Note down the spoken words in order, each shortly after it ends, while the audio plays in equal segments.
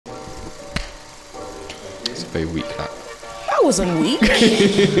It's a very weak clap. That wasn't weak.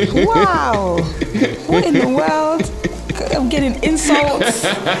 Wow. What in the world? I'm getting insults.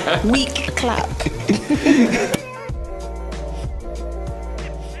 Weak clap.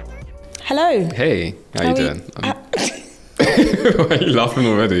 Hello. Hey, how you doing? Why are you laughing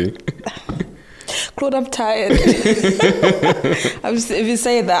already? Claude, I'm tired. If you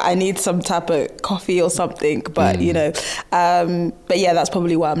say that, I need some type of coffee or something, but but yeah, that's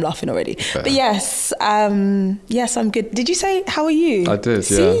probably why I'm laughing already. Fair. But yes, I'm good. Did you say, how are you? I did,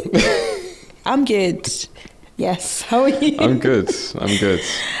 See? yeah. I'm good. Yes, how are you? I'm good.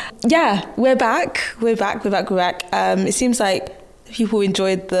 Yeah, we're back. It seems like people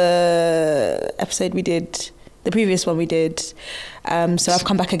enjoyed the episode we did, the previous one we did. So I've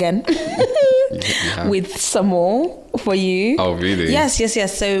come back again with some more for you. Oh, really? Yes.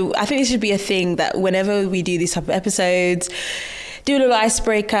 So I think this should be a thing that whenever we do these type of episodes, do a little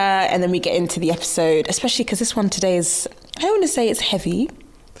icebreaker and then we get into the episode, especially because this one today is, I don't want to say it's heavy.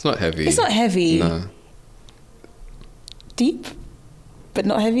 It's not heavy. It's not heavy. No. Deep, but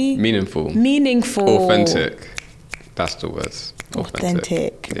not heavy. Meaningful. Authentic. That's the word.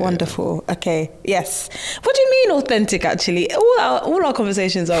 Authentic. Yeah. Wonderful. Okay. Yes. What do you mean authentic, actually? All our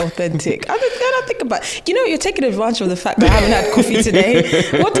conversations are authentic. I don't think about... you're taking advantage of the fact that I haven't had coffee today.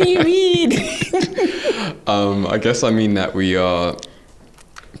 What do you mean? I guess I mean that we are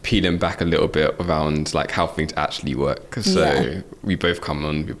peeling back a little bit around like how things actually work. So we both come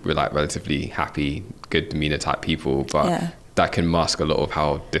on, we're like relatively happy, good demeanor type people, but that can mask a lot of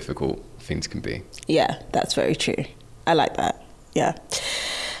how difficult things can be. Yeah, that's very true. I like that. Yeah,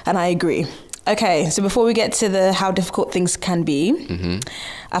 and I agree. Okay, so before we get to the how difficult things can be,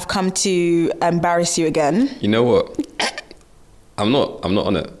 I've come to embarrass you again. You know what? I'm not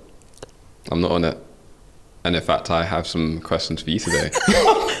on it. I'm not on it. And in fact, I have some questions for you today.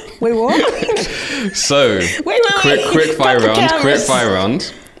 Wait, what? So, quick fire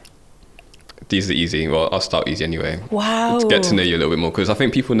round. These are easy. Well, I'll start easy anyway. Wow. To get to know you a little bit more, because I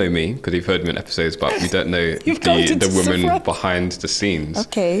think people know me because they've heard me in episodes, but we don't know the woman behind the scenes.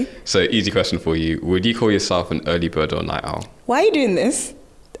 Okay. So, easy question for you. Would you call yourself an early bird or a night owl? Why are you doing this?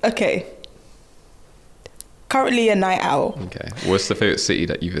 Okay. Currently a night owl. Okay. What's the favorite city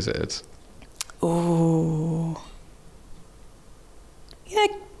that you visited? Oh. Yeah,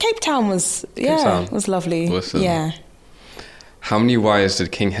 Cape Town was lovely. Awesome. Yeah. How many wives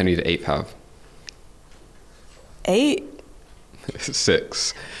did King Henry VIII have? 8?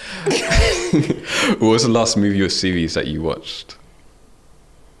 6. What was the last movie or series that you watched?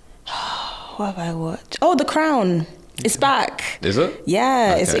 What have I watched? Oh, The Crown. It's back. Is it?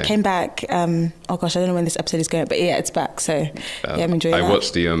 Yeah, okay. It came back. Oh gosh, I don't know when this episode is going, but yeah, it's back. So I'm enjoying it. I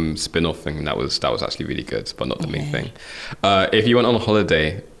watched the spin-off thing, and that was actually really good, but not the main thing. If you went on a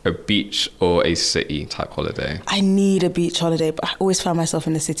holiday, a beach or a city type holiday? I need a beach holiday, but I always find myself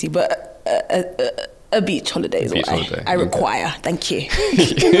in the city. But a beach holiday is what I require. Thank you.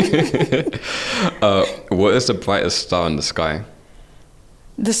 What is the brightest star in the sky?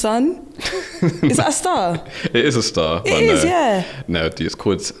 The sun? Is that a star? It is a star. It is, yeah. No, it's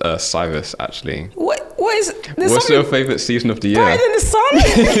called Cyrus, actually. What is... What's your favourite season of the year? Brighter than the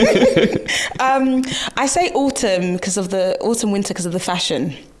sun? I say autumn winter because of the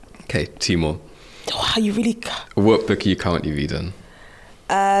fashion. Okay, 2 more. Wow, you really... What book are you currently reading?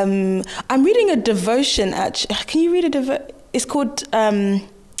 I'm reading a devotion, actually. Can you read a devotion? It's called...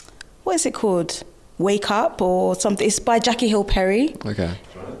 what is it called? Wake Up or something. It's by Jackie Hill Perry. Okay.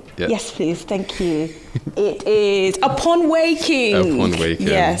 Yep. Yes, please. Thank you. It is Upon Waking. Upon Waking.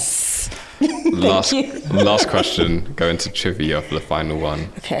 Yes. Last question. Go into trivia for the final one.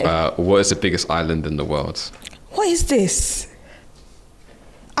 Okay. What is the biggest island in the world? What is this?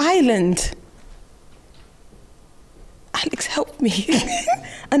 Island. Alex, help me.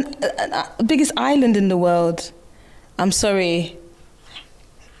 Biggest island in the world. I'm sorry.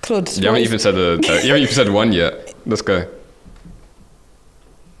 Claude. You haven't even said one yet. Let's go.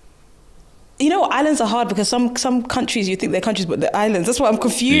 You know what? Islands are hard because some countries you think they're countries, but they're islands. That's why I'm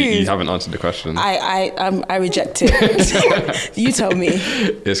confused. You haven't answered the question. I reject it. You tell me.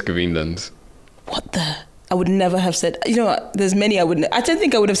 It's Greenland. What the? I would never have said. You know what? There's many I wouldn't. I don't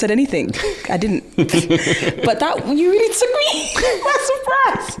think I would have said anything. I didn't. But that you really took me by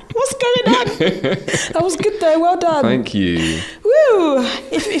surprise. What's going on? That was good though. Well done. Thank you. Woo!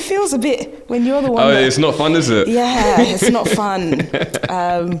 It feels a bit when you're the one. Oh, it's not fun, is it? Yeah, it's not fun.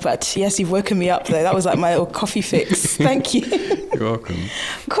 But yes, you've woken me up though. That was like my little coffee fix. Thank you. You're welcome.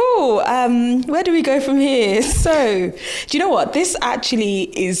 Cool. Where do we go from here? So, do you know what? This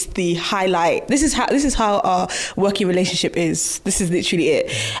actually is the highlight. This is how our working relationship is. This is literally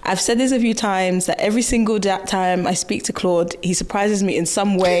it. I've said this a few times that every single time I speak to Claude, he surprises me in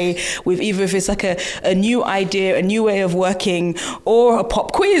some way with either if it's like a new idea, a new way of working, or a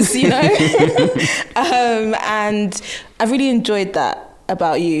pop quiz, you know? And I've really enjoyed that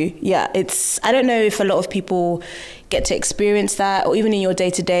about you. Yeah, I don't know if a lot of people get to experience that, or even in your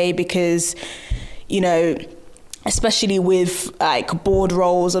day-to-day, because, you know, especially with like board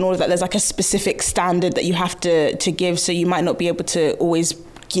roles and all of that, there's like a specific standard that you have to give, so you might not be able to always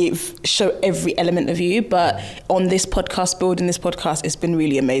show every element of you. But on this podcast, building this podcast, it's been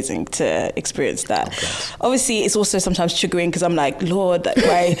really amazing to experience that. Okay. Obviously, it's also sometimes triggering because I'm like, Lord, that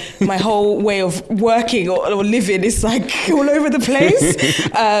my whole way of working or living is like all over the place.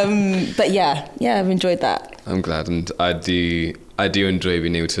 But yeah, I've enjoyed that. I'm glad, and I do enjoy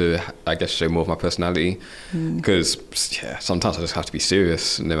being able to, I guess, show more of my personality, because sometimes I just have to be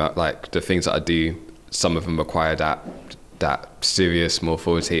serious. And like the things that I do, some of them require that serious, more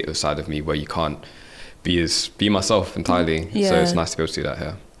authoritative side of me where you can't be myself entirely. Yeah. So it's nice to be able to do that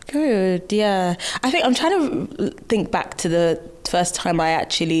here. Good, yeah. I think I'm trying to think back to the first time I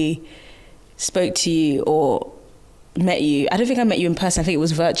actually spoke to you or met you. I don't think I met you in person. I think it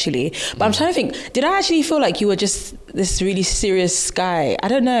was virtually. But I'm trying to think, did I actually feel like you were just this really serious guy? I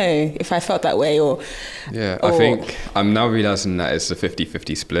don't know if I felt that way or... Yeah, I think I'm now realising that it's a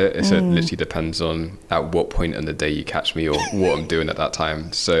 50-50 split. It literally depends on at what point in the day you catch me or what I'm doing at that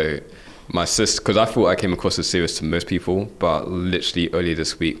time. So my sister, because I thought I came across as serious to most people, but literally earlier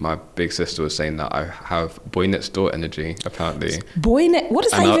this week, my big sister was saying that I have boy next door energy, apparently. What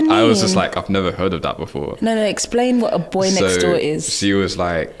does that even mean? I was just like, I've never heard of that before. No, explain what a boy next door is. She was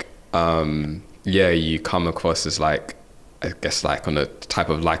like, you come across as like, I guess like on a type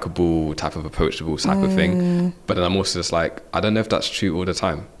of likable, type of approachable type of thing. But then I'm also just like, I don't know if that's true all the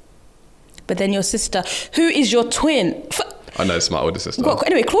time. But then your sister, who is your twin? I know, it's my older sister. Well,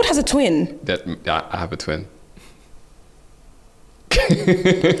 anyway, Claude has a twin. Yeah, I have a twin. Do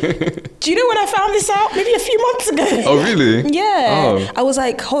you know when I found this out? Maybe a few months ago. Oh, really? Yeah. Oh. I was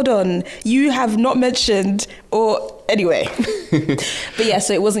like, hold on, you have not mentioned, or anyway. But yeah,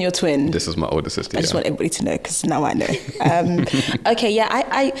 so it wasn't your twin. This is my older sister. I just want everybody to know, because now I know. Okay, yeah,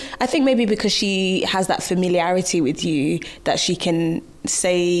 I think maybe because she has that familiarity with you that she can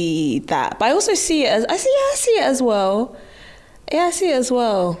say that. But I also see it as, I see it as well. Yeah, I see it as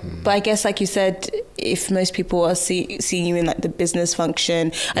well. But I guess, like you said, if most people are seeing you in like the business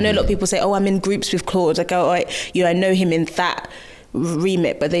function, I know a lot of people say, oh, I'm in groups with Claude. Like, oh, I know him in that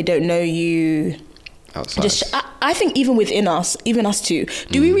remit, but they don't know you outside. I think even within us, even us two,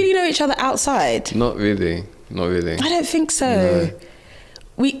 do we really know each other outside? Not really. I don't think so. No.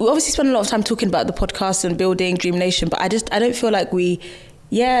 We obviously spend a lot of time talking about the podcast and building Dream Nation, but I don't feel like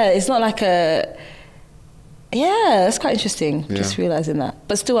it's not like a... Yeah, that's quite interesting. Yeah. Just realizing that,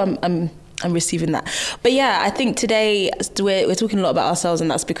 but still, I'm receiving that. But yeah, I think today we're talking a lot about ourselves, and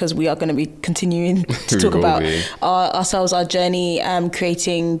that's because we are going to be continuing to talk about ourselves, our journey,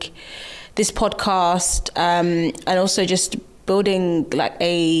 creating this podcast, and also just building like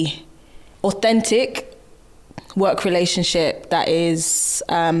a authentic work relationship that is.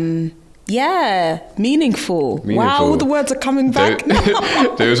 Meaningful. Wow, all the words are coming back now.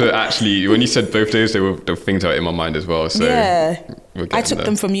 Those are actually, when you said both those, they were the things that were in my mind as well. So yeah, I took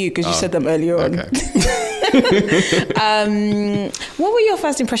them from you because you said them earlier on. Okay. What were your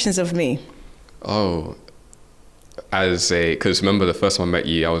first impressions of me? Oh, because remember the first time I met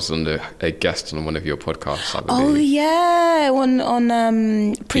you, I was a guest on one of your podcasts, I believe. Oh yeah,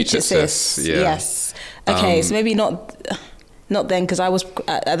 on Preach It Sis. Yeah. Yes. Okay, so maybe not then, because I was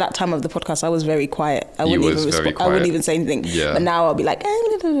at that time of the podcast, I was very quiet. I wouldn't even say anything. Yeah. But now I'll be like,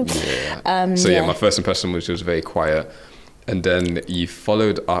 my first impression was very quiet, and then you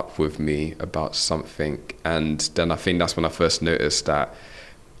followed up with me about something, and then I think that's when I first noticed that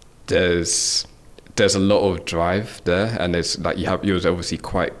there's a lot of drive there, and it's like you're obviously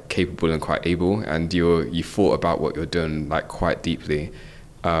quite capable and quite able, and you thought about what you're doing like quite deeply.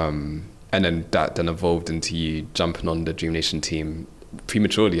 And then that evolved into you jumping on the Dream Nation team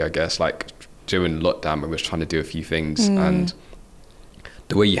prematurely, I guess, like during lockdown when we were trying to do a few things. And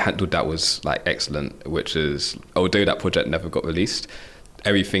the way you handled that was like excellent, which is, although that project never got released,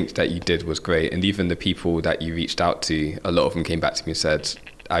 everything that you did was great. And even the people that you reached out to, a lot of them came back to me and said,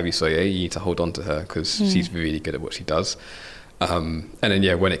 Abisoye, you need to hold on to her because she's really good at what she does. And then,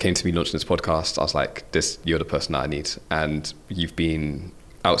 yeah, when it came to me launching this podcast, I was like, you're the person that I need. And you've been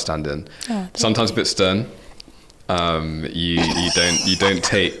outstanding. Sometimes a bit stern. You don't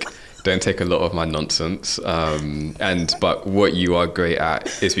take a lot of my nonsense. But what you are great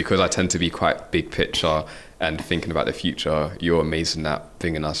at is, because I tend to be quite big picture and thinking about the future, you're amazing at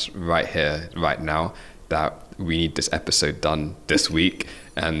bringing us right here, right now, that we need this episode done this week,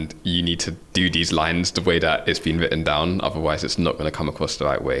 and you need to do these lines the way that it's been written down, otherwise it's not going to come across the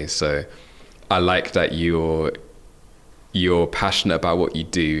right way. So I like that you're passionate about what you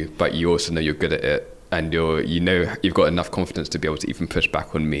do, but you also know you're good at it, and you've got enough confidence to be able to even push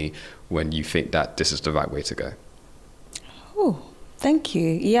back on me when you think that this is the right way to go. Oh, thank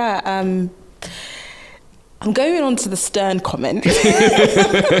you. Yeah, I'm going on to the stern comment,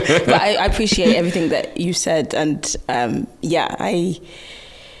 but I appreciate everything that you said, and I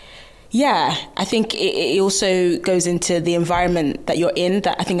think it also goes into the environment that you're in.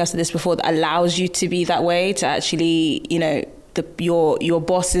 That I think I've said this before, that allows you to be that way. To actually, your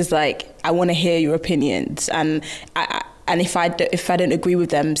boss is like, I want to hear your opinions, and if I don't agree with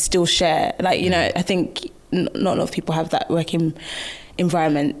them, still share. I think not a lot of people have that working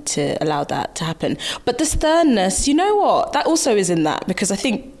environment to allow that to happen. But the sternness, you know what, that also is in that, because I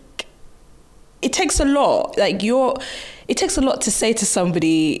think it takes a lot. It takes a lot to say to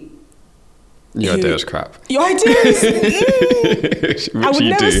somebody, your idea is crap. Your idea is... I would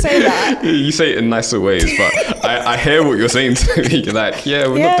never say that. You say it in nicer ways, but I hear what you're saying to me. You're like,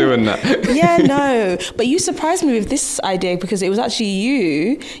 we're not doing that. No. But you surprised me with this idea, because it was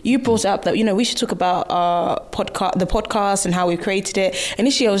actually you brought up that, we should talk about the podcast and how we created it.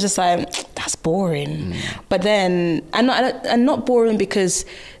 Initially, I was just like, that's boring. But then, and not boring because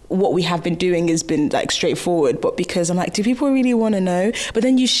what we have been doing has been like straightforward, but because I'm like, do people really want to know? But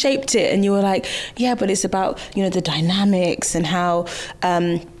then you shaped it and you were like, yeah, but it's about, the dynamics and how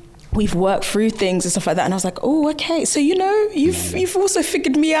we've worked through things and stuff like that. And I was like, oh, okay. So, you've also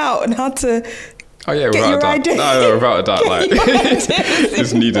figured me out on how to get your idea. No, without a doubt. Like,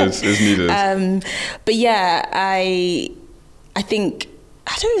 it's needed. But yeah, I think,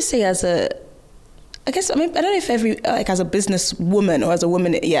 I don't want to say as a, I guess, I don't know if as a business woman or as a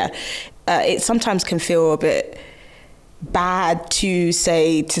woman, it sometimes can feel a bit bad to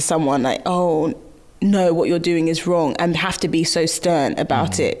say to someone like, oh, no, what you're doing is wrong, and have to be so stern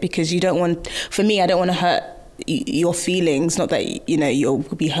about it, because I don't want to hurt your feelings. Not that, you'll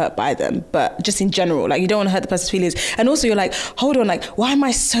be hurt by them, but just in general, like, you don't want to hurt the person's feelings. And also you're like, hold on, like, why am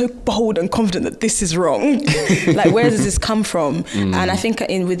I so bold and confident that this is wrong? Like, where does this come from? And I think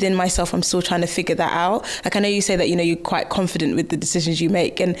within myself, I'm still trying to figure that out. Like, I know you say that, you're quite confident with the decisions you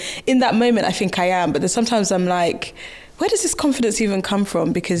make, and in that moment I think I am, but then sometimes I'm like, where does this confidence even come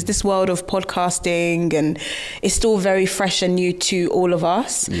from? Because this world of podcasting and is still very fresh and new to all of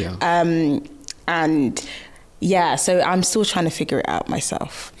us. So I'm still trying to figure it out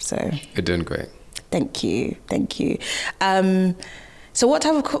myself. So you're doing great. Thank you. So what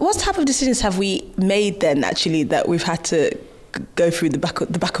type of decisions have we made then, actually, that we've had to go through the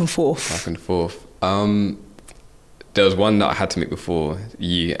back and forth? Back and forth. There was one that I had to make before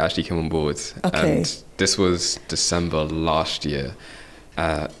you actually came on board. Okay. And this was December last year.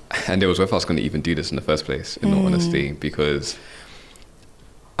 And it was whether I was going to even do this in the first place, in all honesty, because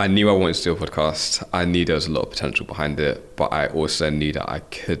I knew I wanted to do a podcast. I knew there was a lot of potential behind it, but I also knew that I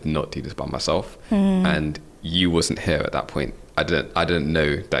could not do this by myself. And you wasn't here at that point. I didn't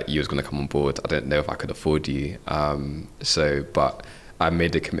know that you was going to come on board. I didn't know if I could afford you. But I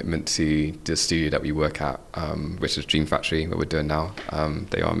made a commitment to the studio that we work at, which is Dream Factory, what we're doing now.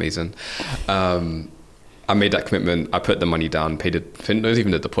 They are amazing. I made that commitment. I put the money down, paid it. There's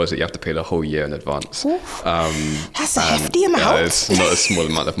even the deposit. You have to pay the whole year in advance. That's a hefty amount. It's not a small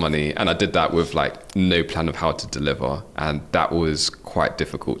amount of money. And I did that with like no plan of how to deliver. And that was quite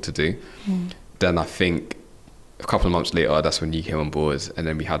difficult to do. Then I think a couple of months later, that's when you came on board. And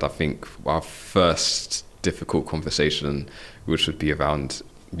then we had, I think, our first difficult conversation, which would be around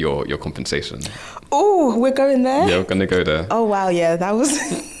your compensation. Oh, we're going there? Yeah, we're going to go there. Oh, wow. Yeah, that was...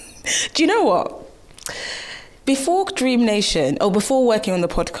 Do you know what? Before Dream Nation, or before working on the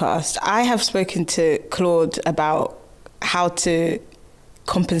podcast, I have spoken to Claude about how to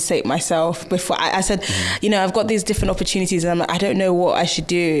compensate myself. Before I said, I've got these different opportunities and I don't know what I should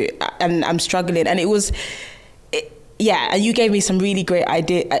do, and I'm struggling. And and you gave me some really great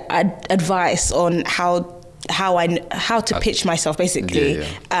advice on how to pitch myself, basically.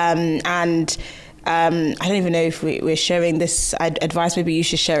 And I don't even know if we're sharing this advice. Maybe you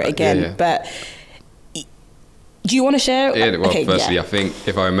should share it again. But Do you want to share? Yeah, well, Okay, firstly, yeah. I think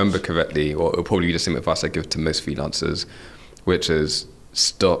if I remember correctly, or it'll probably be the same advice I give to most freelancers, which is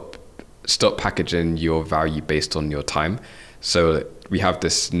stop packaging your value based on your time. So we have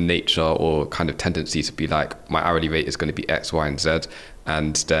this nature or kind of tendency to be like, my hourly rate is going to be X, Y, and Z,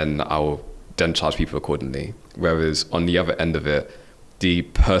 and then I'll then charge people accordingly. Whereas on the other end of it, the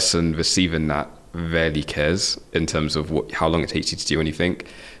person receiving that rarely cares in terms of how long it takes you to do anything.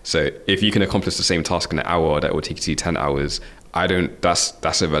 So if you can accomplish the same task in an hour that will take you 10 hours,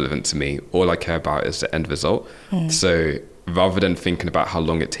 that's irrelevant to me. All I care about is the end result. So rather than thinking about how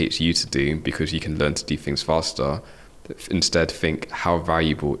long it takes you to do, because you can learn to do things faster, instead think how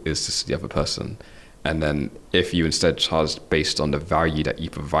valuable is this to the other person. And then if you instead charge based on the value that you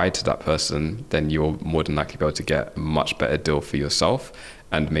provide to that person, then you'll more than likely be able to get a much better deal for yourself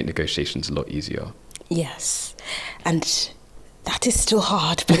and make negotiations a lot easier. Yes. And that is still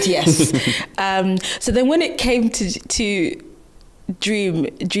hard, but yes. So then when it came to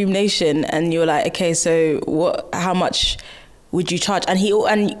Dream Nation, and you're like, okay, so how much would you charge?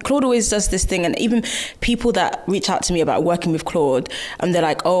 And Claude always does this thing, and even people that reach out to me about working with Claude, and they're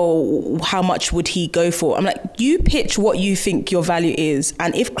like, oh, how much would he go for? I'm like, you pitch what you think your value is,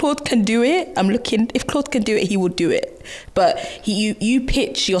 and if Claude can do it, if Claude can do it, he will do it. But you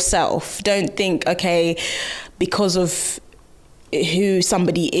pitch yourself. Don't think, okay, because of who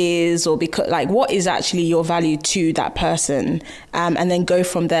somebody is, or because, like, what is actually your value to that person, and then go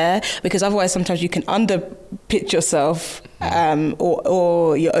from there, because otherwise sometimes you can underpitch yourself,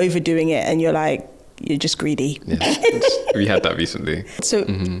 or you're overdoing it and you're just greedy. Yeah, we had that recently. So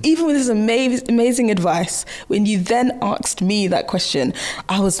even with this amazing advice, when you then asked me that question,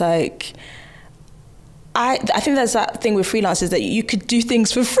 I was like, I think there's that thing with freelancers that you could do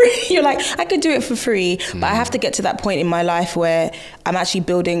things for free. You're like, I could do it for free, but I have to get to that point in my life where I'm actually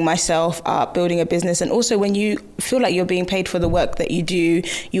building myself up, building a business. And also when you feel like you're being paid for the work that you do,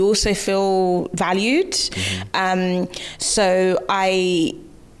 you also feel valued. So I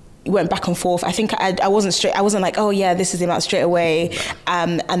went back and forth. I think I wasn't straight. I wasn't like, oh yeah, this is the amount straight away.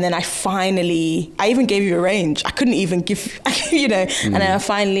 And then I even gave you a range. I couldn't even give, and then I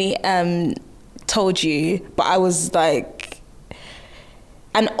finally, told you, but I was like,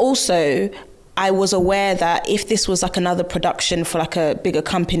 and also I was aware that if this was like another production for like a bigger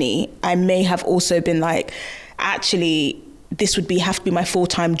company, I may have also been like, actually this would have to be my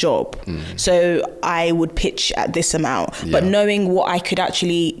full-time job. So I would pitch at this amount, but knowing what I could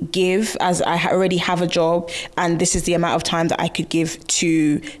actually give, as I already have a job and this is the amount of time that I could give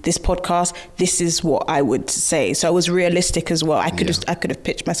to this podcast, this is what I would say. So I was realistic as well. I could have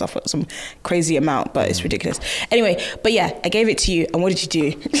pitched myself at some crazy amount, but it's ridiculous. Anyway, but yeah, I gave it to you. And what did you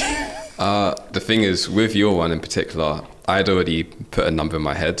do? The thing is, with your one in particular, I'd already put a number in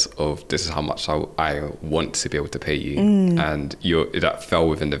my head of this is how much I want to be able to pay you, and that fell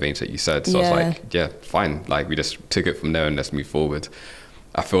within the range that you said. So I was like, yeah, fine. Like, we just took it from there and let's move forward.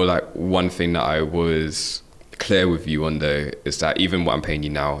 I feel like one thing that I was clear with you on though is that even what I'm paying you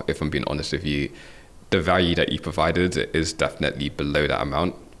now, if I'm being honest with you, the value that you provided is definitely below that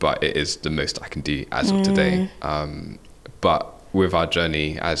amount, but it is the most I can do as of today. But with our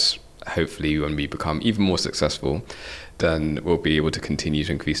journey, as hopefully when we become even more successful, then we'll be able to continue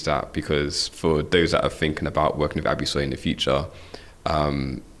to increase that, because for those that are thinking about working with Abisoye in the future,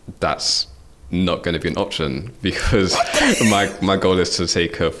 that's not going to be an option, because my goal is to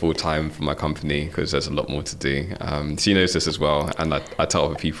take her full time for my company, because there's a lot more to do. She knows this as well, and I tell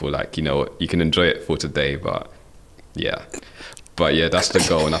other people, like, you can enjoy it for today, but yeah, that's the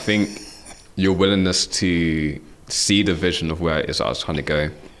goal. And I think your willingness to see the vision of where it is that I was trying to go,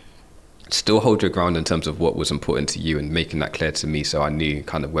 still hold your ground in terms of what was important to you, and making that clear to me, so I knew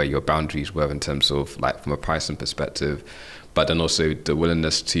kind of where your boundaries were in terms of, like, from a pricing perspective, but then also the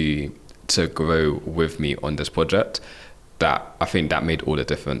willingness to grow with me on this project. That, I think that made all the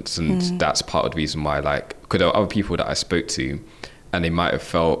difference, and that's part of the reason why, like, because there were other people that I spoke to and they might have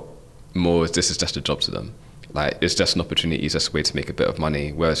felt more as this is just a job to them, like it's just an opportunity, it's just a way to make a bit of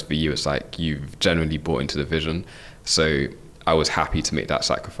money, whereas for you it's like you've genuinely bought into the vision. So I was happy to make that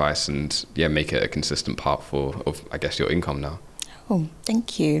sacrifice and make it a consistent part of I guess your income now. Oh,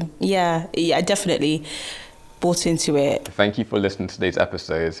 thank you. Yeah, I definitely bought into it. Thank you for listening to today's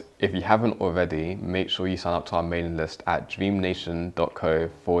episode. If you haven't already, make sure you sign up to our mailing list at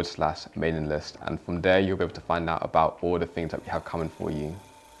dreamnation.co/mailing list, and from there you'll be able to find out about all the things that we have coming for you.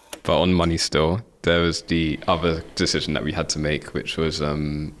 But on money still, there was the other decision that we had to make, which was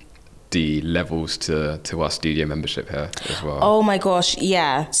the levels to our studio membership here as well. Oh my gosh,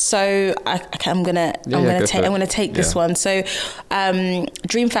 yeah. So I'm gonna take this one. So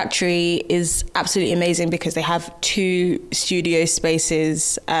Dream Factory is absolutely amazing because they have 2 studio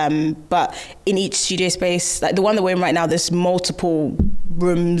spaces, but in each studio space, like the one that we're in right now, there's multiple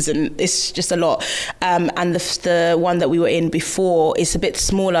rooms and it's just a lot. And the one that we were in before is a bit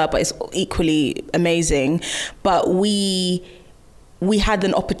smaller, but it's equally amazing. But we had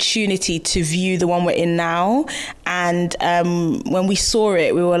an opportunity to view the one we're in now, and when we saw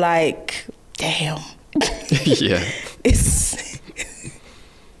it, we were like, "Damn!" Yeah, it's.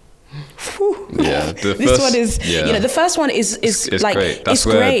 Yeah, this one is, the first one is like great. That's it's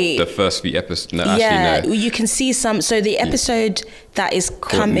where great. The first few episodes. No, you can see some. So the episode that is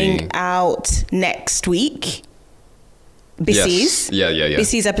coming out next week. Bissie's. Yeah.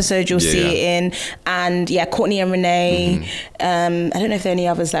 Bissie's episode you'll see it in. And Courtney and Renee. I don't know if there are any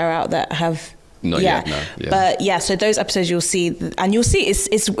others that are out that have. Not yet, no. Yeah. But so those episodes you'll see, and you'll see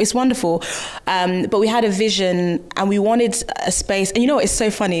it's wonderful. But we had a vision and we wanted a space, and it's so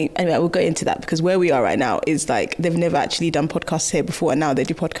funny. Anyway, we'll go into that because where we are right now is like they've never actually done podcasts here before, and now they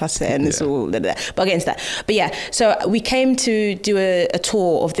do podcasts here, and it's all. But I'll get into that. But so we came to do a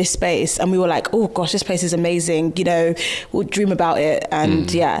tour of this space, and we were like, oh gosh, this place is amazing. We'll dream about it,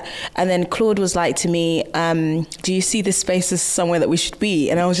 and And then Claude was like to me, do you see this space as somewhere that we should be?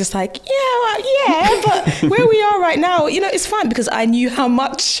 And I was just like, yeah, but where we are right now, it's fine because I knew how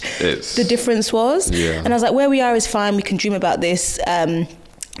much the difference was. Yeah. And I was like, where we are is fine. We can dream about this.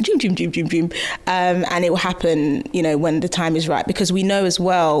 Dream. And it will happen, when the time is right, because we know as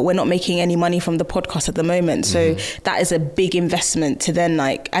well, we're not making any money from the podcast at the moment. So that is a big investment to then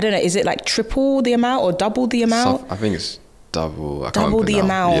I don't know, is it like triple the amount or double the amount? I think it's double. I can't double the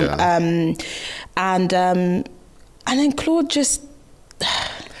amount. Yeah. And then Claude just...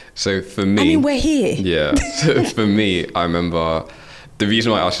 So for me... I mean, we're here. Yeah. So for me, I remember the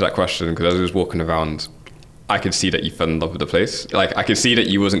reason why I asked you that question, because as I was walking around, I could see that you fell in love with the place. Like, I could see that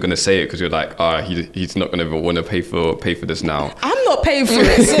you wasn't going to say it because you're like, he's not going to want to pay for this now. I'm not paying for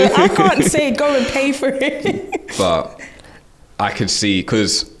it, so I can't say go and pay for it. But I could see,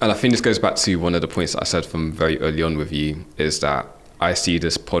 and I think this goes back to one of the points that I said from very early on with you, is that I see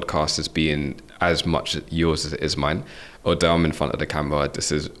this podcast as being as much yours as it is mine. Although I'm in front of the camera,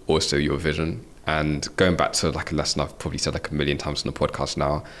 this is also your vision. And going back to like a lesson I've probably said like a million times on the podcast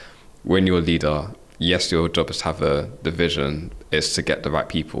now, when you're a leader, yes, your job is to have the vision, is to get the right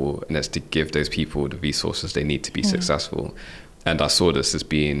people, and it's to give those people the resources they need to be successful. And I saw this as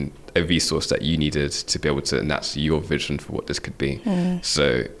being a resource that you needed to be able to, and that's your vision for what this could be.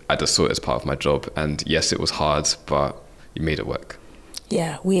 So I just saw it as part of my job. And yes, it was hard, but you made it work.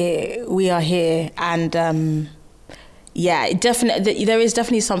 Yeah, we are here, and definitely there is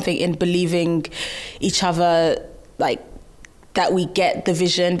definitely something in believing each other, like that we get the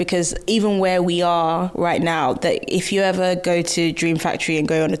vision, because even where we are right now, that if you ever go to Dream Factory and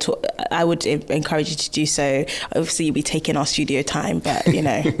go on a tour, I would encourage you to do so. Obviously you'll be taking our studio time, but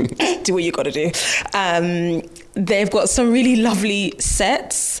do what you got to do. They've got some really lovely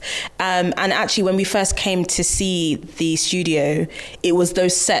sets, and actually when we first came to see the studio, it was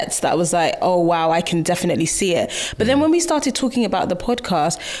those sets that was like, oh wow, I can definitely see it. But then when we started talking about the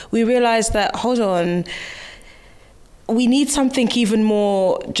podcast, we realized that, hold on, we need something even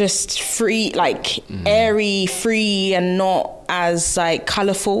more just free, like airy, free, and not as like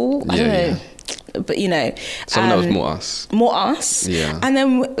colourful. I don't know. But something that was more us. Yeah. And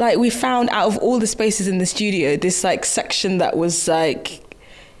then like we found out of all the spaces in the studio, this like section that was like,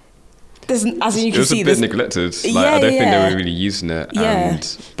 there's, as you can see, it was a bit neglected. Like, I don't think they were really using it.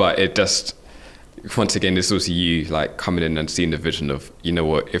 But it just, once again, this was you like coming in and seeing the vision of,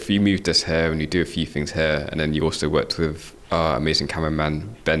 if you move this here and you do a few things here, and then you also worked with amazing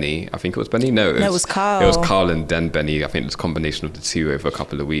cameraman Benny. I think it was Benny. No, it was Carl. It was Carl and then Benny. I think it was a combination of the two over a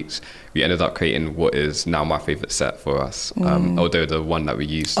couple of weeks. We ended up creating what is now my favorite set for us. Although the one that we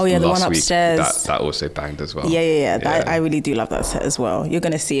used last the one upstairs, week, that also banged as well. Yeah. I really do love that set as well. You're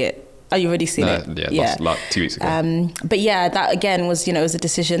gonna see it. Oh, you already seen it? Yeah, last 2 weeks ago. But that again was, it was a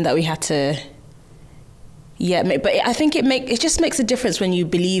decision that we had to. Yeah, but I think it just makes a difference when you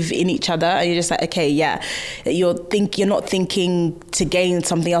believe in each other, and you're just like, okay, you're not thinking to gain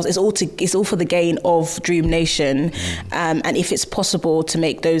something else. It's all for the gain of Dream Nation, and if it's possible to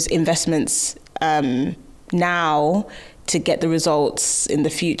make those investments now to get the results in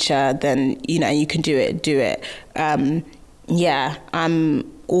the future, then and you can do it. I'm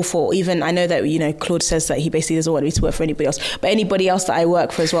all for, even I know that Claude says that he basically doesn't want me to work for anybody else, but anybody else that I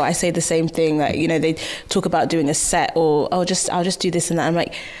work for as well, I say the same thing. Like they talk about doing a set, or I'll just do this and that. I'm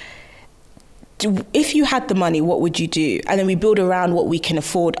like, if you had the money, what would you do? And then we build around what we can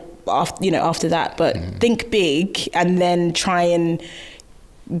afford after that. But think big, and then try and,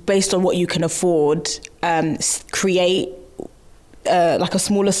 based on what you can afford, create like a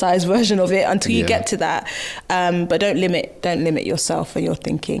smaller size version of it until you get to that. But don't limit yourself and your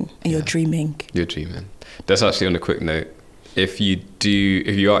thinking and your dreaming. You're dreaming. That's actually, on a quick note, if you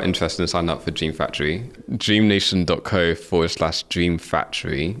are interested in signing up for Dream Factory, dreamnation.co/Dream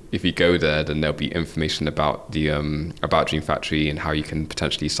Factory. If you go there, then there'll be information about the about Dream Factory and how you can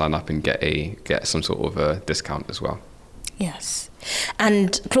potentially sign up and get some sort of a discount as well. Yes.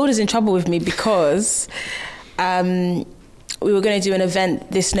 And Claude is in trouble with me because we were going to do an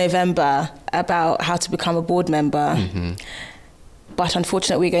event this November about how to become a board member. But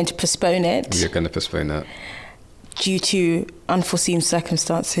unfortunately, we're going to postpone it. We're going to postpone it. Due to unforeseen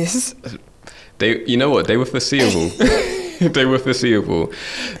circumstances. You know what? They were foreseeable. They were foreseeable.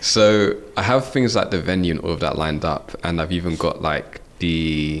 So I have things like the venue and all of that lined up, and I've even got like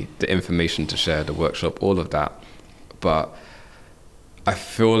the information to share, the workshop, all of that. But I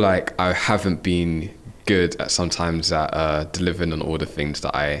feel like I haven't been good at sometimes at delivering on all the things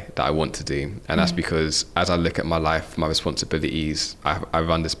that I want to do, and that's because as I look at my life, my responsibilities, I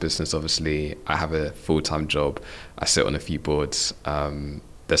run this business. Obviously, I have a full-time job. I sit on a few boards.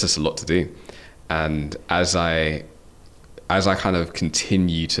 There's just a lot to do, and as I kind of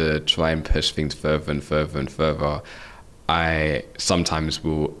continue to try and push things further and further and further, I sometimes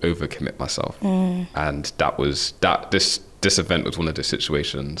will overcommit myself, and this event was one of those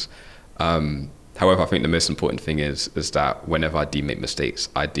situations. However, I think the most important thing is that whenever I do make mistakes,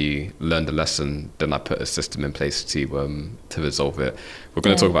 I do learn the lesson, then I put a system in place to resolve it. We're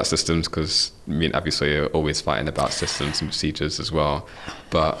going to talk about systems because me and Abisoye are always fighting about systems and procedures as well.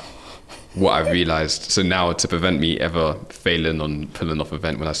 But what I realized, so now to prevent me ever failing on pulling off an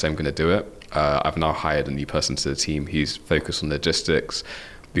event when I say I'm going to do it, I've now hired a new person to the team who's focused on logistics.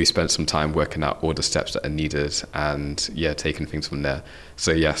 We spent some time working out all the steps that are needed and taking things from there.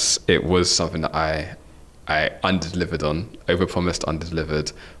 So yes, it was something that I under-delivered on, overpromised,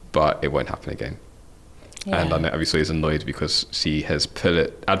 under-delivered, but it won't happen again. Yeah. And I know Abisoye is annoyed because she has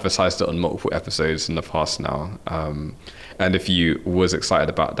advertised it on multiple episodes in the past now. And if you was excited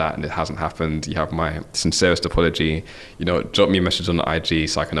about that and it hasn't happened, you have my sincerest apology. Drop me a message on the IG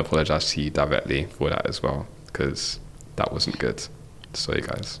so I can apologize to you directly for that as well, because that wasn't good. Sorry,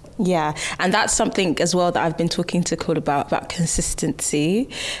 guys. Yeah, and that's something as well that I've been talking to Claude about consistency,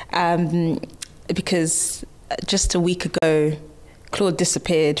 because just a week ago, Claude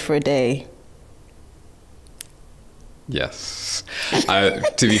disappeared for a day. Yes, to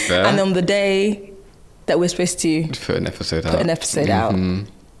be fair. And on the day that we're supposed to put an episode out.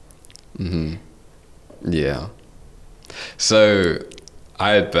 Yeah. So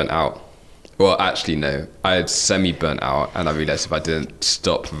I had burnt out. Well, actually, no. I had semi-burnt out, and I realized if I didn't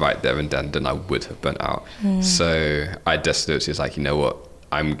stop right there and then I would have burnt out. So I decided, it's like, you know what?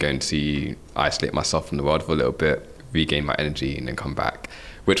 I'm going to isolate myself from the world for a little bit, regain my energy, and then come back,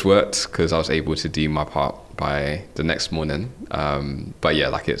 which worked because I was able to do my part by the next morning. But yeah,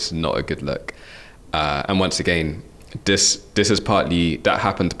 like, it's not a good look. And once again, this is that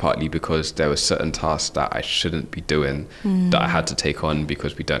happened partly because there were certain tasks that I shouldn't be doing that I had to take on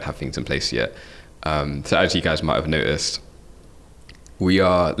because we don't have things in place yet. So as you guys might have noticed, we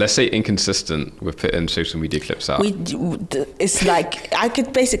are, let's say, inconsistent with putting social media clips out. It's like, I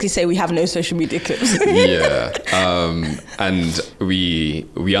could basically say we have no social media clips. Yeah. And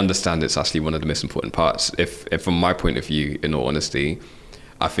we understand it's actually one of the most important parts. If from my point of view, in all honesty,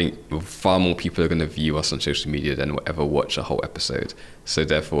 I think far more people are going to view us on social media than will ever watch a whole episode. So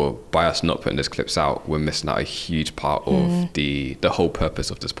therefore, by us not putting those clips out, we're missing out a huge part of the whole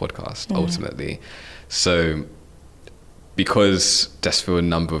purpose of this podcast, ultimately. So because just for a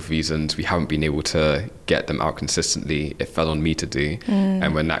number of reasons, we haven't been able to get them out consistently, it fell on me to do.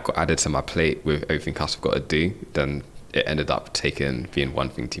 And when that got added to my plate with everything else I've got to do, then it ended up being one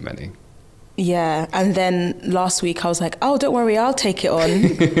thing too many. Yeah, and then last week I was like, oh, don't worry, I'll take it on.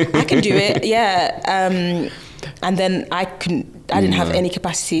 I can do it, yeah. And then I didn't have any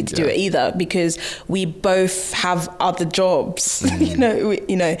capacity to do it either because we both have other jobs.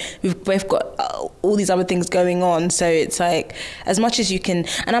 We've both got all these other things going on. So it's like, as much as you can,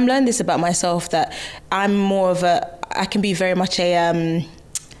 and I'm learning this about myself, that I'm more of I can be very much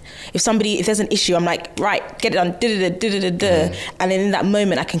if there's an issue, I'm like, right, get it done, and then in that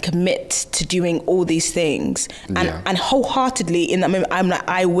moment I can commit to doing all these things, and wholeheartedly in that moment I'm like,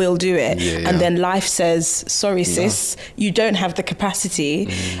 I will do it, and then life says, sorry sis, you don't have the capacity,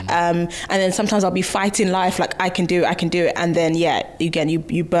 and then sometimes I'll be fighting life like, I can do it, and then again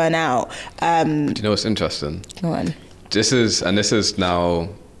you burn out. Do you know what's interesting? Go on. This is now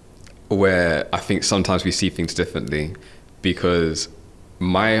where I think sometimes we see things differently, because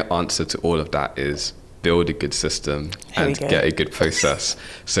my answer to all of that is build a good system and get a good process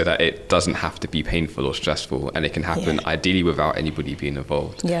so that it doesn't have to be painful or stressful, and it can happen ideally without anybody being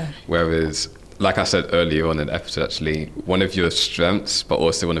involved. Whereas, like I said earlier on in the episode, actually, one of your strengths but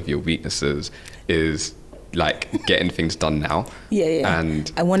also one of your weaknesses is like getting things done now. And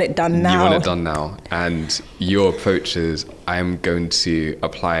I want it done now. You want it done now. And your approach is, I'm going to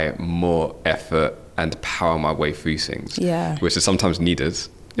apply more effort and power my way through things. Which is sometimes needed.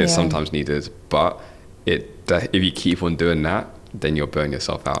 It's sometimes needed. But if you keep on doing that, then you'll burn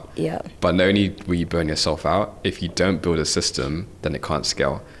yourself out. But not only will you burn yourself out, if you don't build a system, then it can't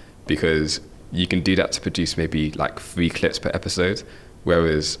scale. Because you can do that to produce maybe like 3 clips per episode,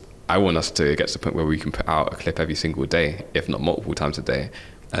 whereas I want us to get to the point where we can put out a clip every single day, if not multiple times a day.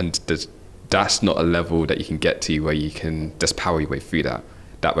 And that's not a level that you can get to where you can just power your way through that.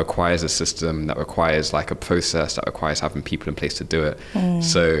 That requires a system, that requires like a process, that requires having people in place to do it.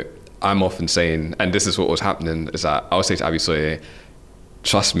 So I'm often saying, and this is what was happening, is that I'll say to Abisoye,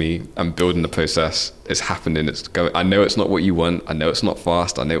 trust me, I'm building the process, it's happening, it's going. I know it's not what you want, I know it's not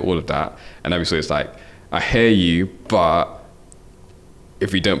fast, I know all of that. And Abisoye's like, I hear you, but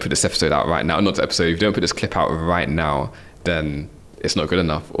if we don't put this episode out right now, not the episode, if we don't put this clip out right now, then it's not good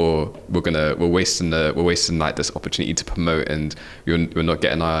enough, or we're wasting like this opportunity to promote, and we're not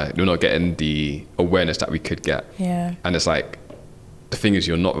getting the awareness that we could get. And it's like, the thing is,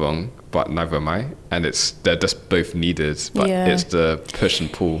 you're not wrong, but neither am I, and they're just both needed, but it's the push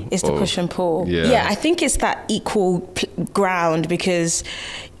and pull. It's the push and pull. I think it's that equal ground, because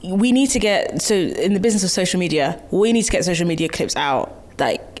we need to get, so in the business of social media, we need to get social media clips out.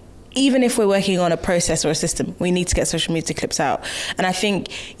 Like, even if we're working on a process or a system, we need to get social media clips out. And I think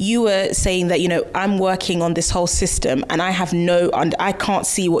you were saying that, I'm working on this whole system and I can't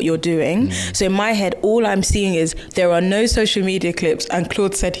see what you're doing. So in my head, all I'm seeing is there are no social media clips, and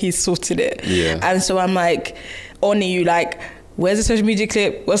Claude said he's sorted it. And so I'm like, on you, like, where's the social media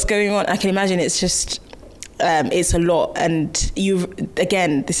clip? What's going on? I can imagine it's just, it's a lot. And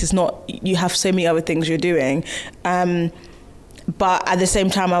this is not, you have so many other things you're doing. But at the same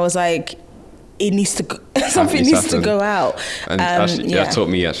time, I was like, it needs to something needs to go out. And that taught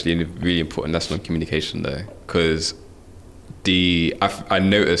me actually a really important lesson on communication, though, because I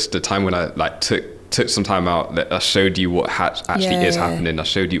noticed the time when I like took some time out, that I showed you what actually is happening. I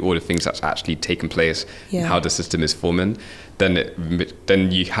showed you all the things that's actually taken place, and how the system is forming.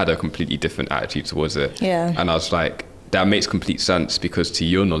 Then you had a completely different attitude towards it. And I was like, that makes complete sense, because to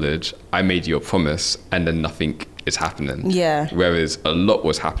your knowledge, I made you a promise, and then nothing is happening. Whereas a lot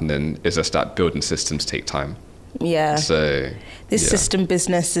was happening is just that building systems take time. So this system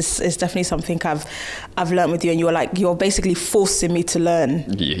business is definitely something I've learned with you, and you're basically forcing me to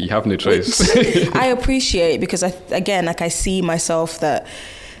learn. You have no choice. I appreciate, because I see myself that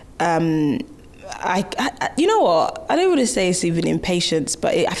I you know what, I don't want to say it's even impatience,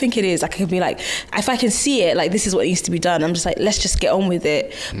 but I think it is. I can be like, if I can see it, like, this is what needs to be done, I'm just like, let's just get on with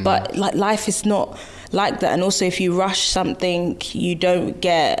it. But like, life is not like that. And also, if you rush something, you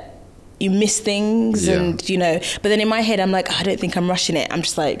miss things. And but then in my head, I'm like, I don't think I'm rushing it, I'm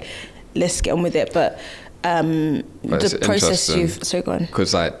just like, let's get on with it. But the process so go on,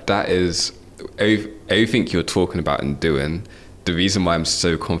 because like, that is everything you're talking about and doing. The reason why I'm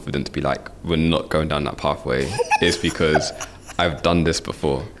so confident to be like, we're not going down that pathway is because I've done this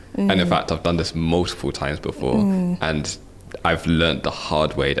before. And in fact, I've done this multiple times before. And I've learned the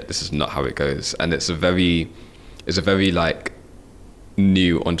hard way that this is not how it goes. And it's a very like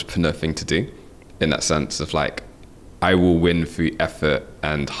new entrepreneur thing to do, in that sense of like, I will win through effort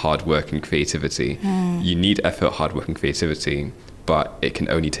and hard work and creativity. You need effort, hard work and creativity, but it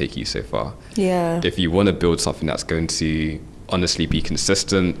can only take you so far. If you want to build something that's going to honestly be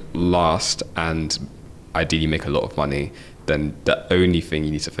consistent, last, and ideally make a lot of money, then the only thing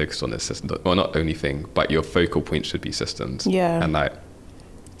you need to focus on is systems. Well, not only thing, but your focal point should be systems. And like,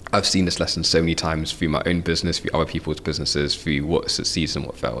 I've seen this lesson so many times through my own business, through other people's businesses, through what succeeds and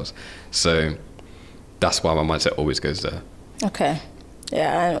what fails. So that's why my mindset always goes there. Okay.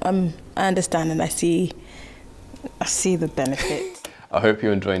 I understand, and I see the benefit. I hope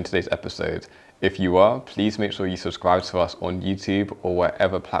you're enjoying today's episode. If you are, please make sure you subscribe to us on YouTube or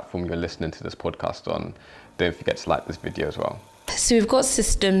whatever platform you're listening to this podcast on. Don't forget to like this video as well. So we've got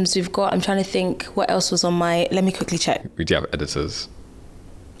systems, I'm trying to think what else was on let me quickly check. We do have editors.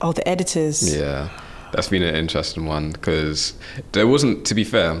 Oh, the editors. Yeah. That's been an interesting one because there wasn't, to be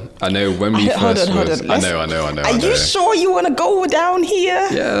fair, I know when we Hold first on. I know. Are you sure you want to go down here?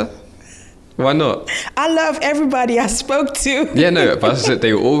 Yeah. Why not? I love everybody I spoke to. Yeah, no, but as I said,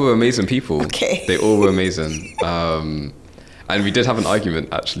 they all were amazing people. Okay. They all were amazing. And we did have an argument,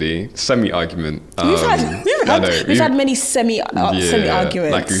 actually, semi-argument. We've had many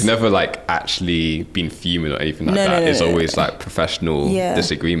semi-arguments. Like we've never like actually been fuming or anything like that. It's always like professional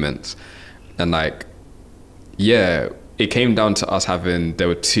disagreements. And like, yeah, it came down to us there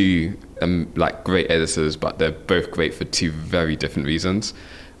were two like great editors, but they're both great for two very different reasons.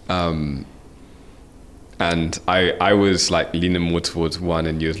 And I was like leaning more towards one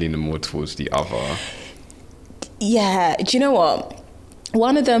and you was leaning more towards the other. Yeah, do you know what?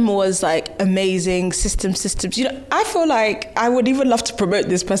 One of them was like amazing systems. You know, I feel like I would even love to promote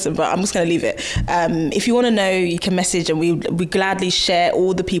this person, but I'm just going to leave it. If you want to know, you can message and we gladly share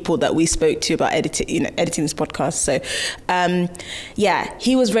all the people that we spoke to about editing this podcast. So, yeah,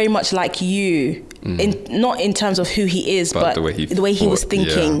 he was very much like you, not in terms of who he is, but the way he was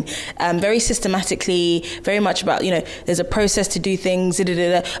thinking. Yeah. Very systematically, very much about, there's a process to do things.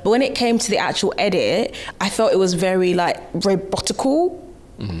 But when it came to the actual edit, I felt it was very like robotical.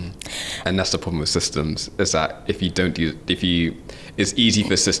 Mm-hmm. And that's the problem with systems, is that it's easy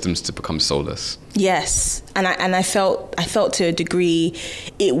for systems to become soulless. Yes, and I felt to a degree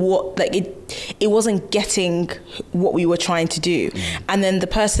it wasn't getting what we were trying to do. And then the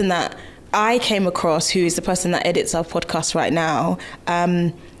person that I came across, who is the person that edits our podcast right now,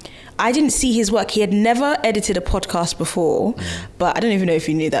 I didn't see his work. He had never edited a podcast before, but I don't even know if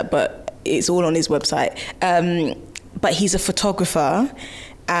you knew that, but it's all on his website. But he's a photographer.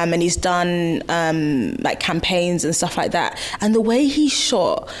 And he's done like campaigns and stuff like that. And the way he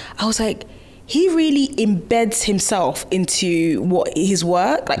shot, I was like, he really embeds himself into his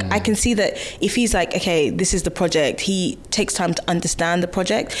work. Like I can see that if he's like, okay, this is the project, he takes time to understand the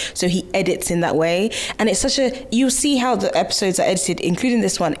project. So he edits in that way. And it's you'll see how the episodes are edited, including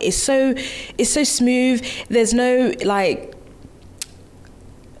this one. It's so smooth. There's no like,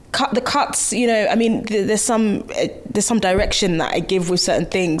 the cuts, I mean, there's some direction that I give with certain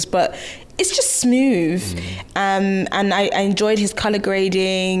things, but it's just smooth. And I enjoyed his color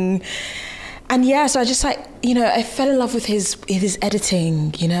grading, and yeah, so I just like, I fell in love with his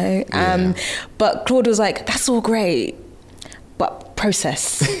editing, but Claude was like, that's all great, but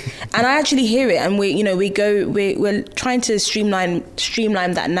process. And I actually hear it, and we're trying to streamline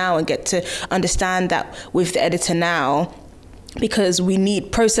that now and get to understand that with the editor now. Because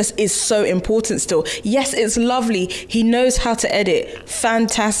process is so important still. Yes, it's lovely. He knows how to edit.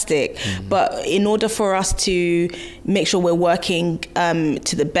 Fantastic. But in order for us to make sure we're working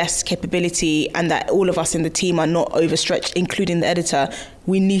to the best capability and that all of us in the team are not overstretched, including the editor,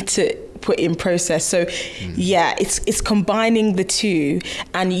 we need to put in process. So yeah, it's combining the two.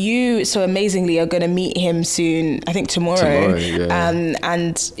 And you so amazingly are going to meet him soon, I think tomorrow.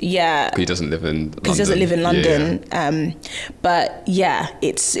 And yeah, he doesn't live in London. But yeah,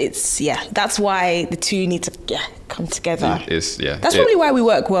 it's that's why the two need to come together. That's probably why we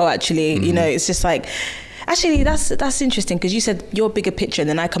work well, actually. It's just like, actually that's interesting, because you said your bigger picture and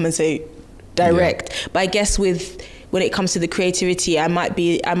then I come and say direct. But I guess when it comes to the creativity, I might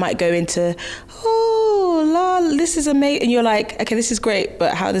go into, this is amazing, and you're like, okay, this is great,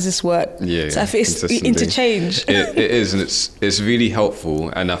 but how does this work? So I think it's interchange. It is, and it's really helpful,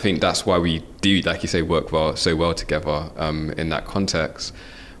 and I think that's why we do, like you say, work so well together in that context.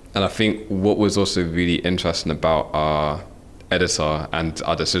 And I think what was also really interesting about our editor and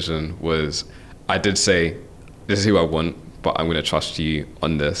our decision was, I did say, this is who I want, but I'm going to trust you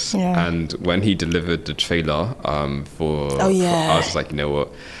on this. And when he delivered the trailer I was just like, you know what,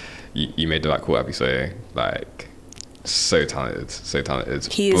 you made the right call, Abisoye. Like, so talented.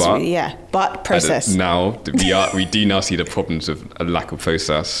 He is really, but process. Now we do now see the problems of a lack of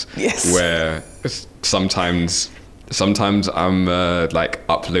process. Yes. Where sometimes I'm like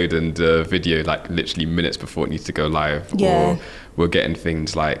uploading the video like literally minutes before it needs to go live. Or we're getting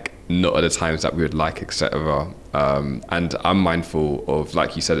things like not at the times that we would like, etc. And I'm mindful of,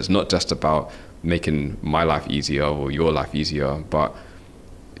 like you said, it's not just about making my life easier or your life easier, but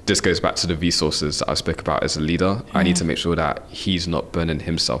this goes back to the resources that I spoke about as a leader. I need to make sure that he's not burning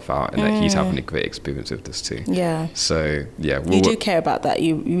himself out and that he's having a great experience with this too. Yeah. So yeah, you do care about that.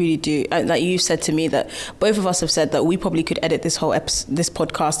 You really do. Like you said to me that both of us have said that we probably could edit this whole this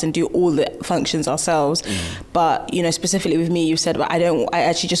podcast and do all the functions ourselves. But you know, specifically with me, you said, well, I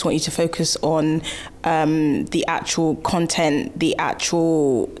actually just want you to focus on the actual content, the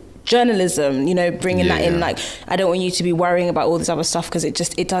actual journalism, you know, bringing that in. Like, I don't want you to be worrying about all this other stuff because it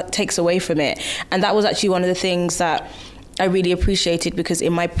takes away from it. And that was actually one of the things that I really appreciated, because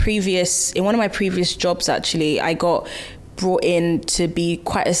in one of my previous jobs, actually, I got brought in to be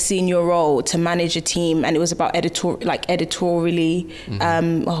quite a senior role to manage a team, and it was about editorially.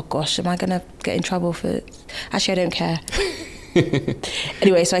 Oh gosh, am I gonna get in trouble for it? Actually, I don't care.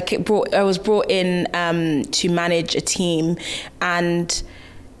 Anyway, so I was brought in to manage a team, and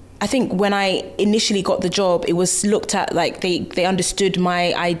I think when I initially got the job, it was looked at like they understood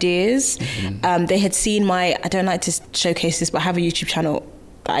my ideas. They had seen I don't like to showcase this, but I have a YouTube channel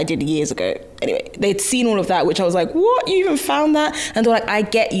that I did years ago. Anyway, they'd seen all of that, which I was like, what? You even found that? And they're like, I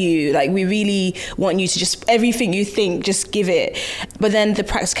get you. Like, we really want you to just, everything you think, just give it. But then the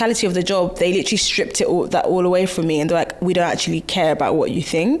practicality of the job, they literally stripped all away from me. And they're like, we don't actually care about what you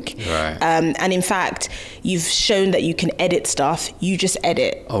think. Right. And in fact, you've shown that you can edit stuff. You just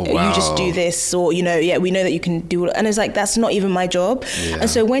edit. Oh, wow. You just do this, or, you know, we know that you can do it. And it's like, that's not even my job. Yeah. And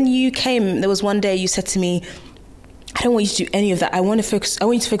so when you came, there was one day you said to me, I don't want you to do any of that. I want you to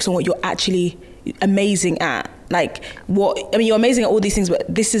focus on what you're actually amazing at. Like, you're amazing at all these things, but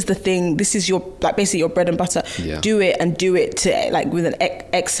this is the thing. This is your, like, basically your bread and butter. Yeah. Do it, and do it to, like, with an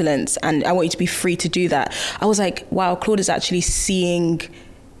excellence. And I want you to be free to do that. I was like, wow, Claude is actually seeing,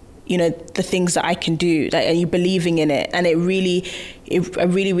 you know, the things that I can do, like, and you believing in it. And I really,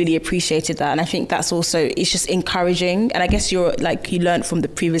 really appreciated that. And I think that's also, it's just encouraging. And I guess you're, like, you learned from the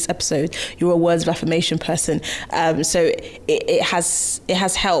previous episode, you're a words of affirmation person. So it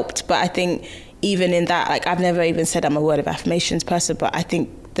has helped. But I think even in that, like, I've never even said I'm a word of affirmations person, but I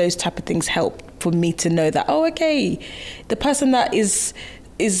think those type of things help for me to know that, oh, okay, the person that is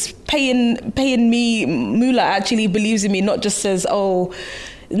paying me moolah actually believes in me, not just says, oh,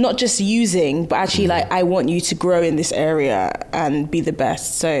 not just using, but actually like, I want you to grow in this area and be the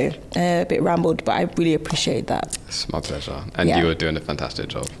best. So a bit rambled, but I really appreciate that. It's my pleasure. And you were doing a fantastic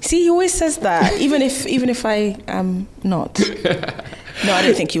job. See, he always says that, even if I am not. No, I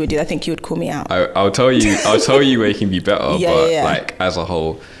don't think you would do that. I think you would call me out. I'll tell you where you can be better, like, as a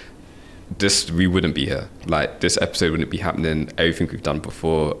whole, we wouldn't be here. Like, this episode wouldn't be happening. Everything we've done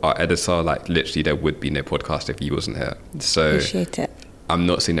before, our editor, like, literally there would be no podcast if he wasn't here. So appreciate it. I'm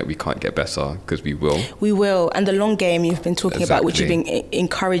not saying that we can't get better, because we will. We will. And the long game you've been talking about, which you've been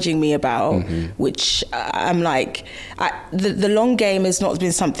encouraging me about, which I'm like, the long game has not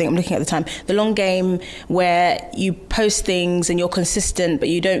been something, I'm looking at the time, the long game where you post things and you're consistent, but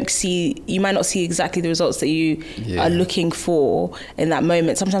you might not see exactly the results that you are looking for in that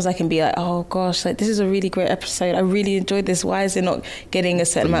moment. Sometimes I can be like, oh gosh, like, this is a really great episode. I really enjoyed this. Why is it not getting a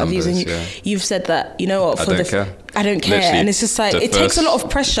certain amount of views? And you've said that, you know what, I don't care. Literally, and it's just like, it takes a lot of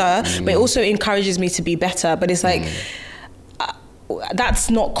pressure, but it also encourages me to be better. But it's like, that's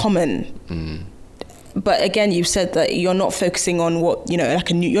not common. But again, you've said that you're not focusing on what, you know, like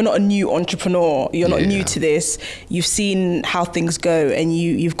you're not a new entrepreneur. You're not new to this. You've seen how things go, and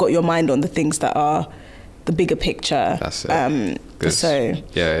you've got your mind on the things that are the bigger picture. That's it. So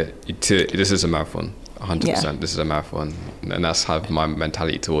this is a marathon. 100%. This is a marathon, and that's how my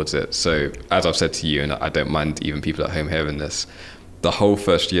mentality towards it. So as I've said to you, and I don't mind even people at home hearing this, the whole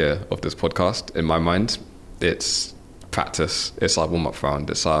first year of this podcast, in my mind, it's practice. It's like warm-up round.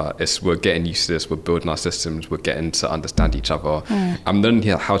 It's we're getting used to this. We're building our systems. We're getting to understand each other. I'm learning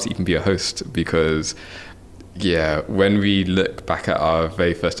how to even be a host, because when we look back at our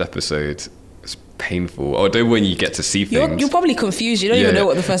very first episode, painful. Although when you get to see things, you're probably confused. You don't even know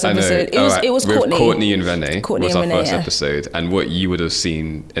what the first episode. It was Courtney and Renee. Was our first yeah. episode, and what you would have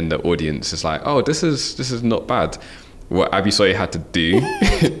seen in the audience is like, oh, this is not bad. What Abisoye had to do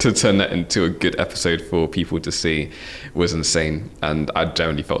to turn that into a good episode for people to see was insane, and I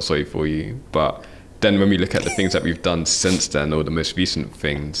generally felt sorry for you. But then when we look at the things that we've done since then, or the most recent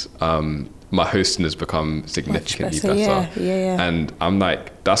things, my hosting has become significantly better. And I'm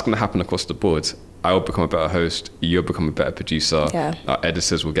like, that's going to happen across the board. I'll become a better host, you'll become a better producer, our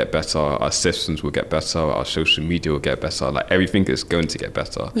editors will get better, our systems will get better, our social media will get better, like, everything is going to get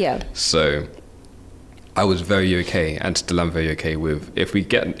better. So I was very okay, and still am very okay with if we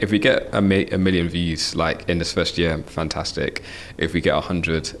get a million views like in this first year, fantastic. If we get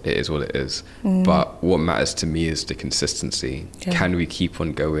 100, it is what it is. But what matters to me is the consistency. Yeah. Can we keep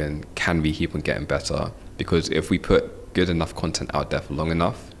on going? Can we keep on getting better? Because if we put good enough content out there for long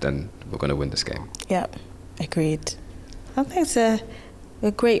enough, then we're going to win this game. Yep, agreed. I think it's a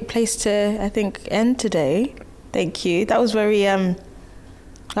great place to, I think, end today. Thank you. That was very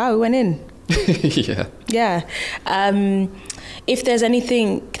wow, we went in. Yeah. If there's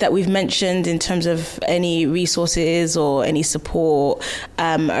anything that we've mentioned in terms of any resources or any support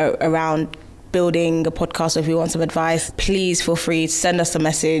around building a podcast, or if you want some advice, please feel free to send us a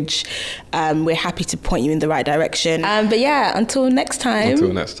message. We're happy to point you in the right direction. But yeah, until next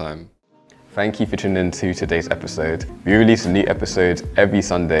time. Thank you for tuning in to today's episode. We release a new episode every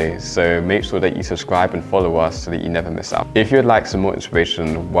Sunday, so make sure that you subscribe and follow us so that you never miss out. If you'd like some more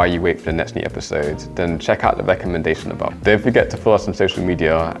inspiration while you wait for the next new episode, then check out the recommendation above. Don't forget to follow us on social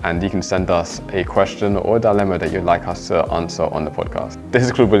media, and you can send us a question or a dilemma that you'd like us to answer on the podcast. This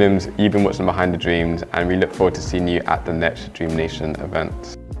is Claud Williams, you've been watching Behind the Dreams, and we look forward to seeing you at the next Dream Nation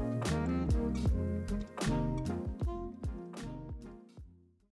event.